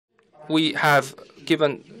we have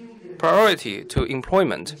given priority to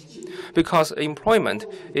employment, because employment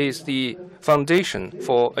is the foundation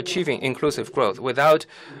for achieving inclusive growth. Without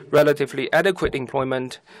relatively adequate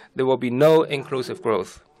employment, there will be no inclusive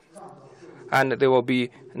growth, and there will be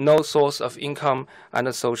no source of income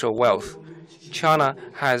and social wealth. China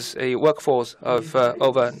has a workforce of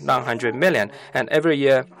over 900 million, and every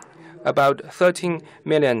year about 13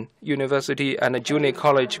 million university and junior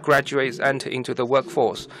college graduates enter into the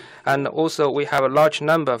workforce. And also we have a large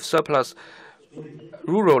number of surplus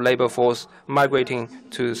rural labor force migrating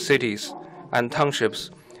to cities and townships.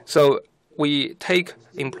 So we take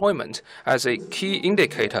employment as a key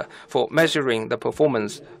indicator for measuring the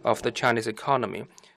performance of the Chinese economy.